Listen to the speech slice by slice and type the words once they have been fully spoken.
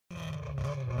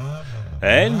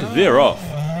And they're off.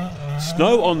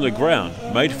 Snow on the ground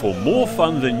made for more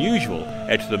fun than usual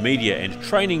at the media and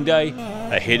training day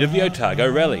ahead of the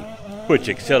Otago Rally, which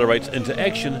accelerates into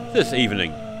action this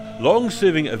evening.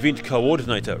 Long-serving event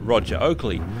coordinator Roger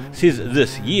Oakley says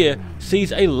this year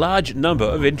sees a large number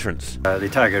of entrants. The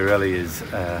Otago Rally is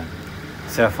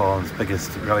South Island's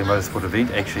biggest rally motorsport event.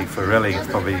 Actually, for rallying, it's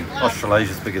probably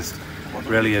Australasia's biggest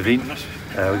rally event.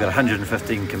 We've got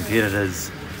 115 competitors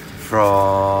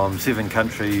from 7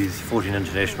 countries, 14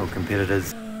 international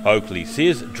competitors. Oakley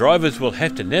says drivers will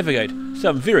have to navigate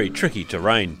some very tricky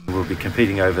terrain. We'll be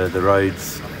competing over the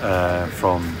roads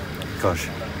from,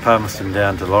 Palmerston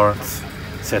down to Lawrence,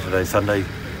 Saturday, Sunday,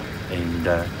 and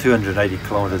 280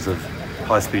 kilometres of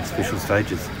high-speed special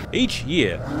stages. Each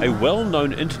year, a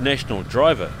well-known international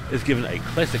driver is given a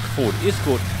classic Ford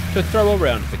Escort to throw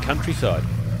around the countryside.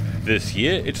 This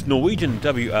year, it's Norwegian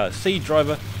WRC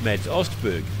driver Mads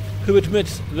Ostberg, who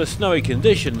admits the snowy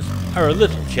conditions are a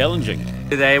little challenging.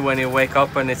 Today when you wake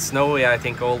up and it's snowy, I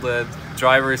think all the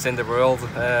drivers in the world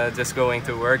just going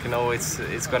to work,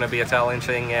 it's going to be a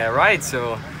challenging ride.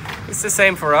 So it's the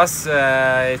same for us.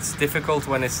 It's difficult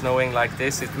when it's snowing like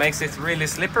this. It makes it really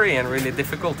slippery and really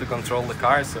difficult to control the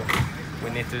car. So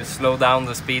we need to slow down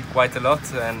the speed quite a lot,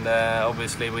 and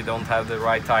obviously we don't have the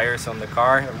right tires on the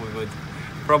car. We would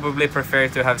probably prefer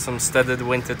to have some studded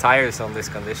winter tires on these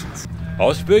conditions.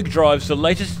 Ostberg drives the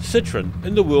latest Citroën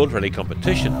in the World Rally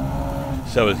competition,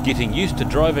 so is getting used to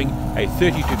driving a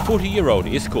 30 to 40-year-old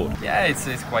Escort. Yeah,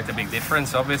 it's quite a big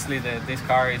difference. Obviously, this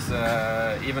car is,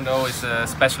 even though it's a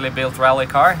specially built rally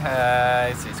car,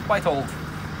 it's quite old.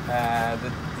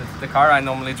 The car I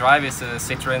normally drive is a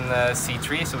Citroën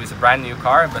C3, so it's a brand new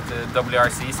car, but the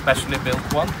WRC specially built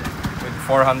one with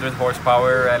 400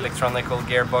 horsepower, electronical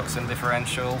gearbox and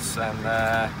differentials,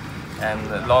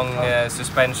 and long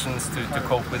suspensions to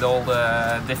cope with all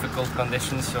the difficult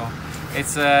conditions. So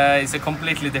it's a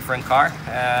completely different car,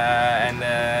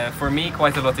 and for me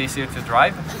quite a lot easier to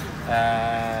drive.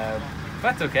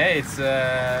 But okay, it's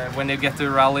when you get to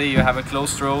a rally, you have a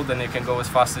closed road and you can go as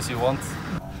fast as you want.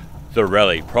 The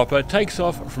rally proper takes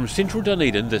off from central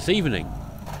Dunedin this evening,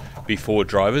 before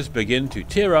drivers begin to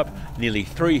tear up nearly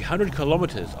 300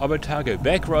 kilometres of Otago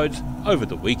back roads over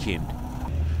the weekend.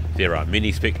 There are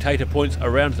many spectator points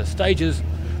around the stages,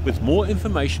 with more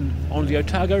information on the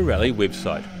Otago Rally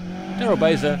website. Daryl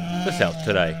Baser, The South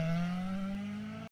Today.